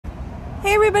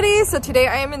Hey everybody, so today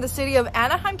I am in the city of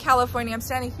Anaheim, California. I'm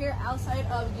standing here outside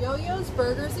of Yoyo's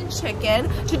Burgers and Chicken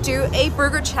to do a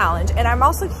burger challenge. And I'm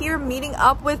also here meeting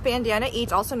up with Bandana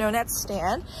Eats, also known as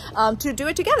Stan, to do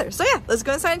it together. So yeah, let's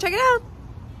go inside and check it out.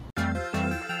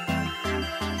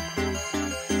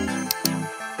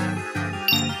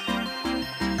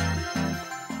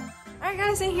 Alright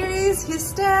guys, and here is his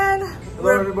Stan.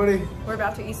 Hello everybody. We're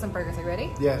about to eat some burgers. Are you ready?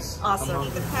 Yes. Awesome.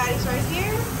 The patties right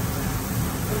here.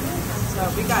 So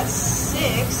we got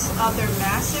 6 of their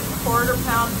massive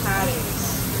quarter-pound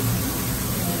patties.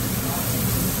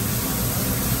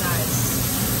 Nice.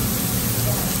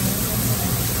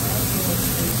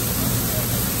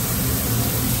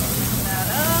 That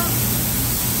up.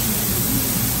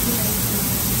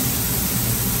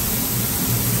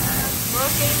 That's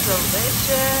looking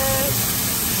delicious.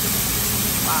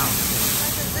 Wow.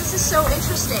 This is so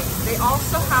interesting. They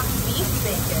also have beef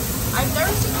bacon. I've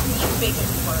never seen beef bacon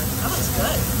before. That looks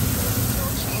good.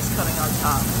 Little cheese coming on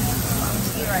top.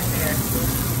 See right there.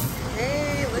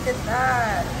 Hey, look at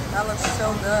that. That looks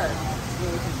so good.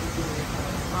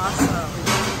 Awesome.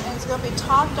 And it's going to be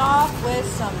topped off with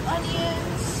some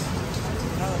onions.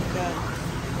 Oh, good.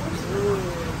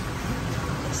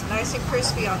 Ooh. It's nice and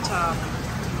crispy on top.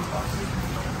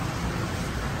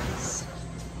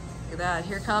 Look at that.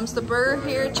 Here comes the Burger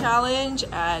Here challenge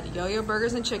at Yoyo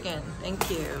Burgers and Chicken. Thank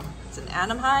you. It's in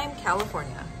Anaheim,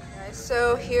 California. Okay,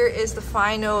 so here is the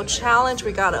final challenge.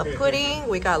 We got a pudding,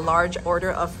 we got a large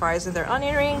order of fries and their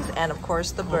onion rings, and of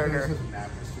course the burger.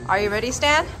 Are you ready,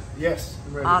 Stan? Yes,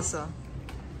 I'm ready. Awesome.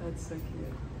 That's so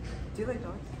cute. Do you like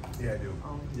dogs? Yeah, I do.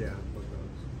 Oh. Yeah, I love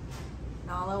dogs.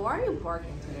 Nala, why are you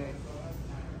barking today?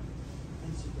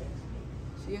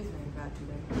 She is very bad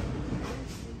today.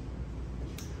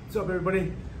 What's up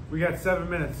everybody? We got 7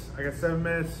 minutes. I got 7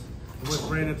 minutes. I'm with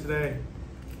Brandon today.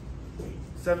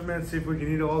 7 minutes, see if we can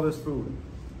eat all this food.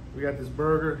 We got this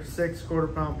burger, 6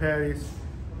 quarter-pound patties,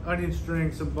 onion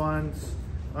strings, some buns,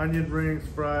 onion rings,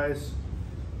 fries,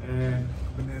 and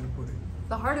banana pudding.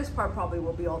 The hardest part probably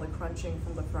will be all the crunching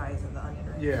from the fries and the onion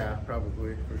rings. Yeah,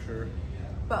 probably, for sure.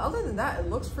 But other than that, it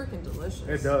looks freaking delicious.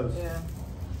 It does. Yeah.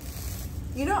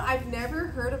 You know, I've never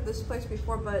heard of this place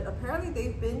before, but apparently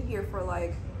they've been here for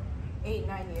like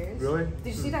 8-9 years. Really? Did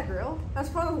you see that grill? That's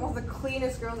probably one of the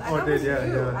cleanest grills. I Oh, thought it it was did, yeah,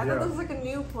 new. yeah, I thought yeah. this was like a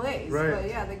new place. Right. But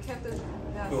yeah, they kept it.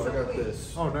 Yeah, Oh, so I got clean.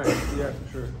 this. Oh, nice. Yeah, for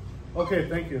sure. Okay,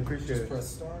 thank you. Appreciate Just it. press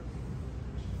start.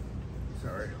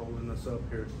 Sorry, holding this up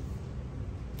here.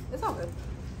 It's all good.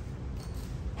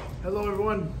 Hello,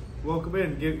 everyone. Welcome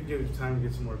in. Give it time to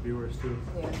get some more viewers, too.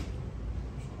 Yeah.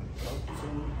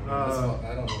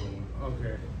 I don't even.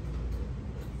 Okay.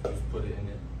 Just put it in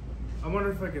it. I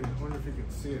wonder if you can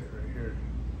see it right here.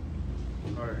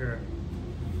 Right here.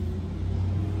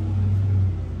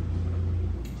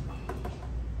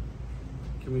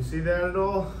 Can we see that at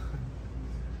all?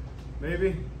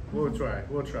 Maybe? We'll try.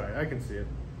 We'll try. I can see it.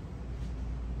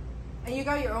 And you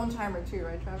got your own timer too,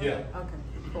 right, Travis? Yeah. Okay.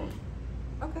 Cool.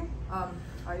 Okay.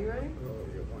 Are you ready? Oh,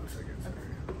 yeah, 1 second. Sorry.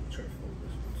 Try to fold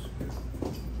this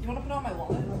one. You want to put it on my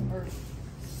wallet or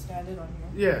stand it on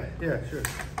here? Yeah, sure.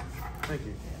 Thank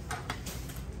you.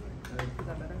 Is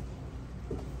that better?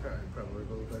 Probably a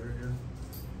little better here.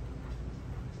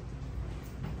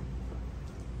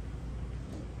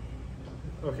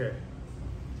 Okay.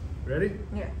 Ready?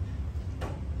 Yeah.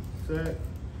 Set.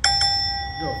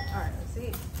 Go. All right. Let's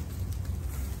see.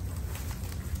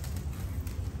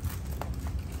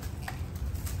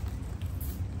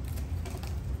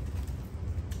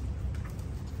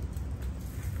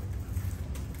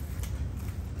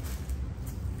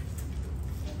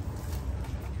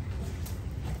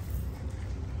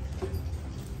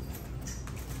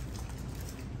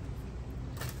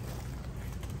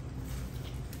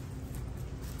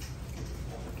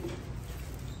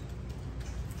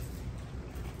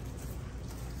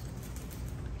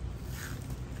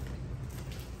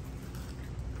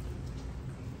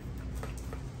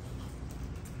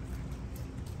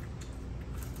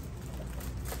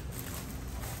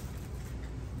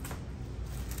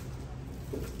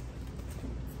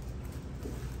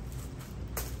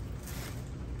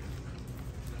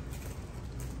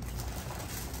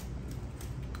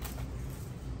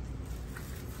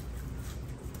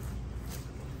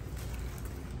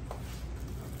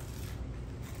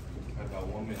 About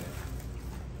 1 minute.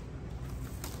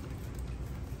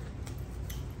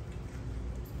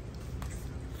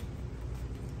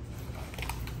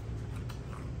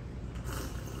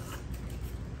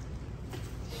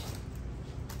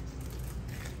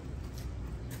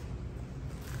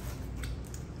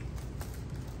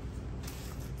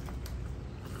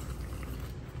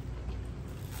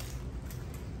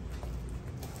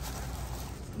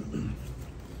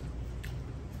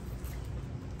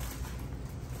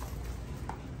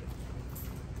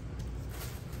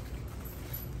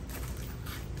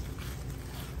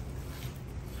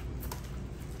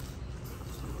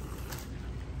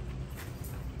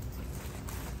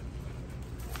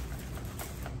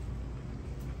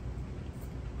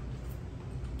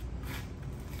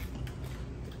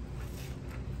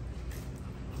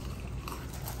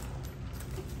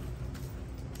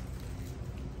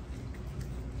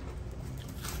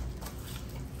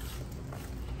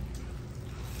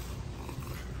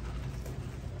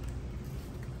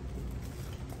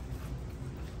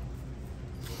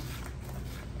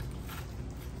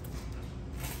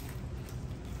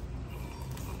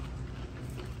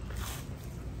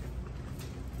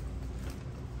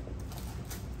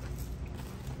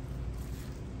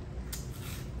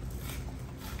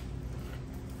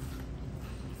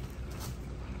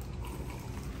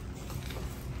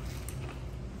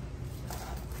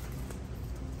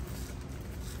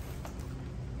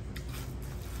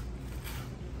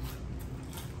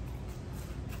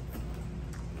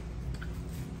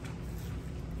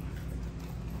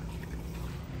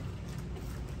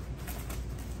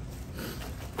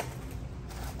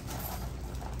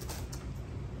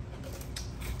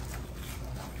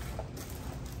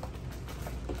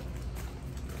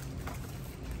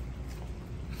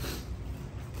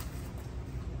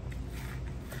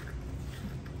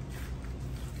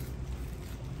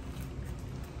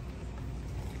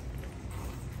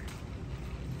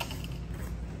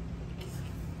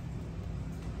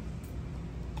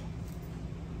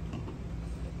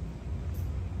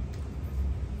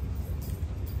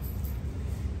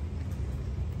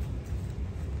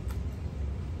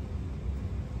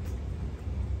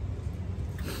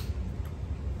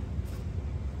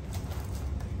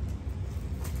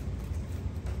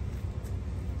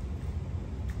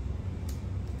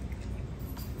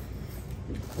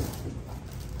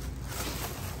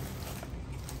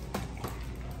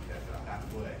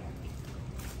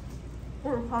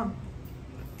 time.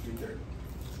 3:30.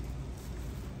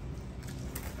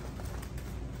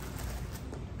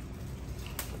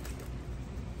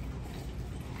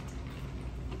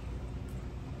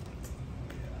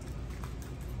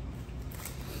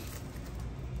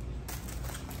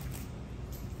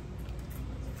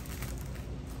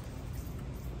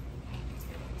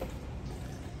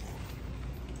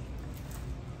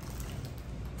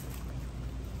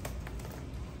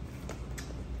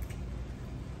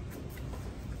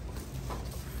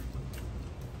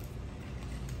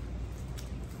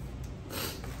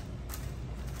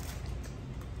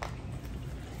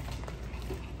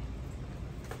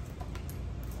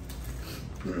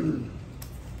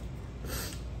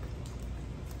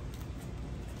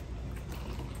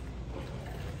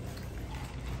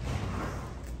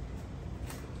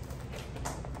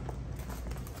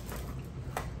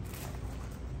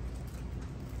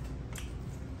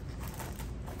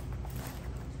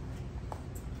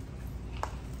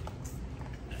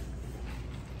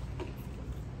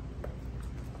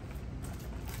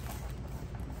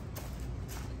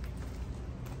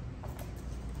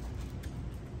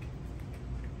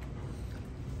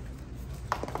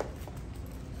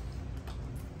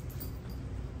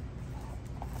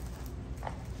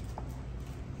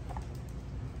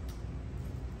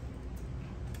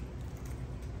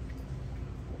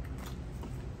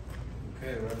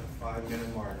 Okay, we're at the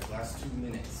 5-minute mark. Last 2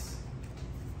 minutes.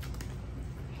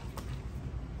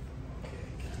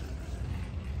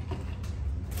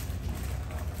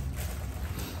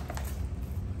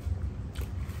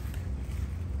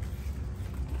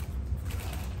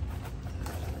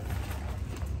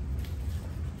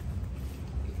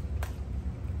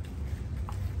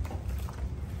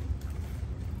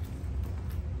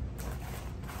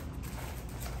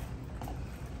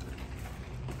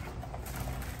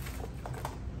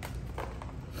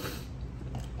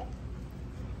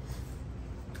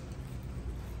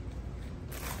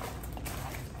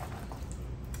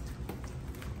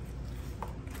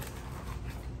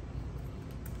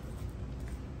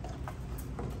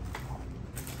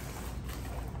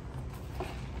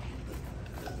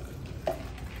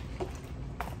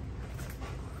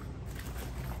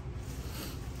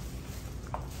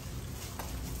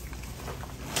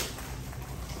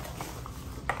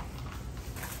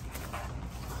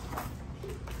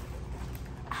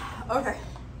 Okay.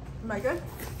 Am I good?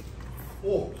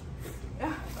 Oh,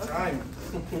 Yeah. Okay. time.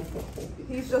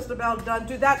 He's just about done.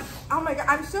 Dude, that, oh my God,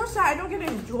 I'm so sad I don't get to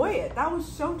enjoy it. That was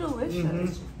so delicious.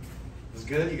 It was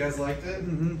good. You guys liked it?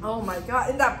 Oh my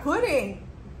God, and that pudding.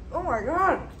 Oh my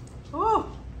God.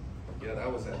 Oh. Yeah,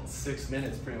 that was at 6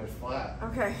 minutes, pretty much flat.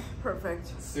 Okay, perfect.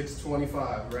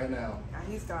 6:25 right now. Yeah,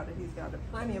 he's got it. He's got it.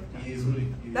 Plenty of time. Easily.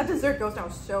 That dessert goes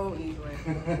down so easily.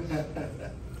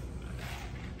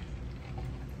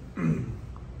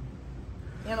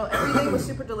 You know, everything was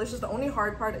super delicious. The only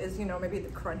hard part is, you know, maybe the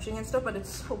crunching and stuff, but it's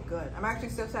so good. I'm actually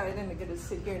so sad I didn't get to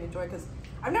sit here and enjoy it because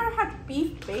I've never had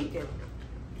beef bacon.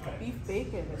 Beef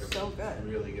bacon is so good.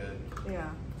 Really good. Yeah.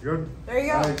 Good? There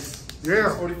you go. Nice. Yeah.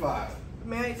 6:45.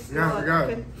 May I steal Yeah, a I got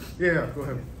it. napkin? Yeah, go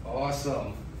ahead.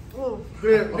 Awesome. Ooh.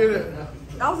 Did it.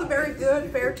 That was a very good,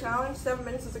 fair challenge. 7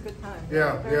 minutes is a good time.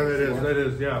 Yeah, Very that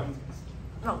is, yeah.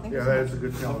 No, thank you Yeah, so that much. is a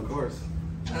good Of challenge. course.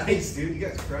 Nice, dude. You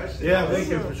guys crushed it. Yeah, thank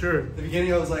you, for sure. At the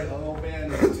beginning, I was like, oh man,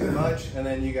 this is too much. And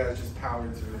then you guys just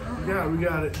powered through that. Yeah, we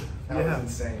got it. That Yeah, was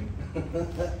insane.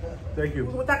 thank you.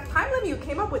 With that time limit you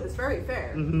came up with is very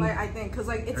fair. Mhm. Like I think, cause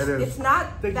like It is. it's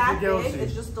not Thank you that for big. jealousy.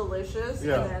 It's just delicious,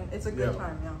 Yeah. and then it's a good Yeah.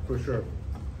 time. Yeah. For sure.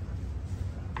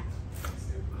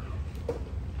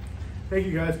 Thank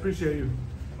you guys, appreciate you.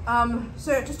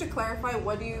 So just to clarify,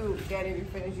 what do you get if you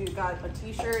finish? You got a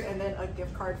T-shirt and then a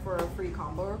gift card for a free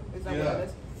combo. Is that what it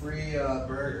is? Free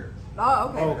burger. Oh,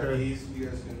 okay. Oh. Okay. Okay. These, you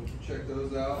guys can check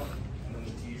those out. And then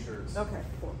the t-shirts. Okay,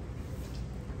 cool.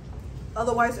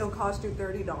 Otherwise, it'll cost you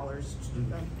 $30 to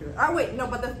do it. Oh wait, no,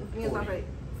 but the meal's not right.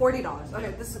 $40.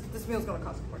 Okay, this meal's gonna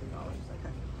cost $40.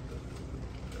 Okay.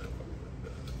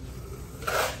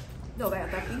 No,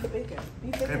 that beef bacon.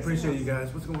 Beef bacon. I appreciate you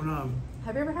guys. What's going on?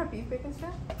 Have you ever had beef bacon,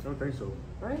 Stan? I don't think so.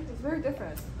 Right? It's very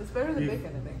different. It's better than Beef-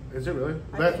 bacon, I think. Is it really?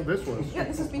 I That's think- what this was. Yeah,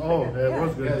 this is beef Oh, bacon. yeah, it Yeah.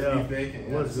 was good. Yeah, it's Yeah, beef bacon. It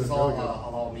Yeah, was this good. is all really good.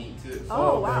 halal meat too. Oh,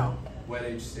 okay. wow. Wet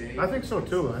aged steak. I think so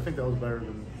too. I think that was better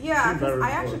than. Yeah, seemed better because I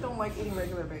than actually before. don't like eating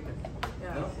regular bacon.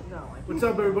 Yeah, No? no. What's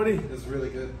up, everybody? It's really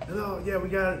good. Hello. Yeah,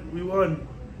 we won.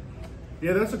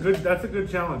 Yeah, that's a good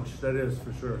challenge. That is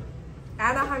for sure.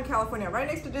 Anaheim, California, right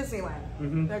next to Disneyland.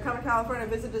 Mhm. They're coming to California,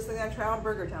 visit Disneyland, try out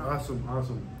Burger Town.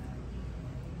 Awesome.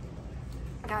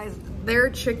 Guys, their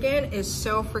chicken is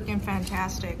so freaking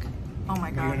fantastic. Oh my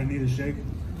You're god. gonna need a shake.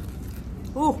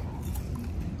 Ooh,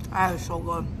 that is so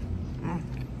good.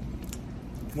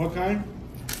 What kind?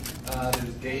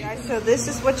 There's dates. Guys, so this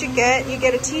is what you get. You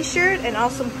get a t-shirt and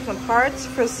also some parts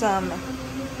for some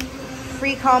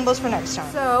free combos for next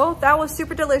time. So that was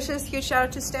super delicious. Huge shout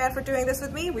out to Stan for doing this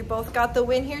with me. We both got the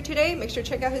win here today. Make sure to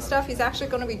check out his stuff. He's actually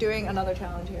going to be doing another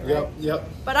challenge here, right? Yep.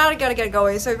 But I gotta get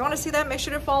going. So if you want to see that, make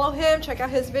sure to follow him, check out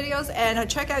his videos, and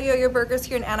check out YoYo Burgers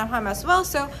here in Anaheim as well.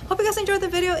 So hope you guys enjoyed the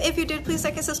video. If you did, please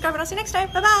like and subscribe, and I'll see you next time.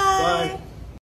 Bye-bye. Bye.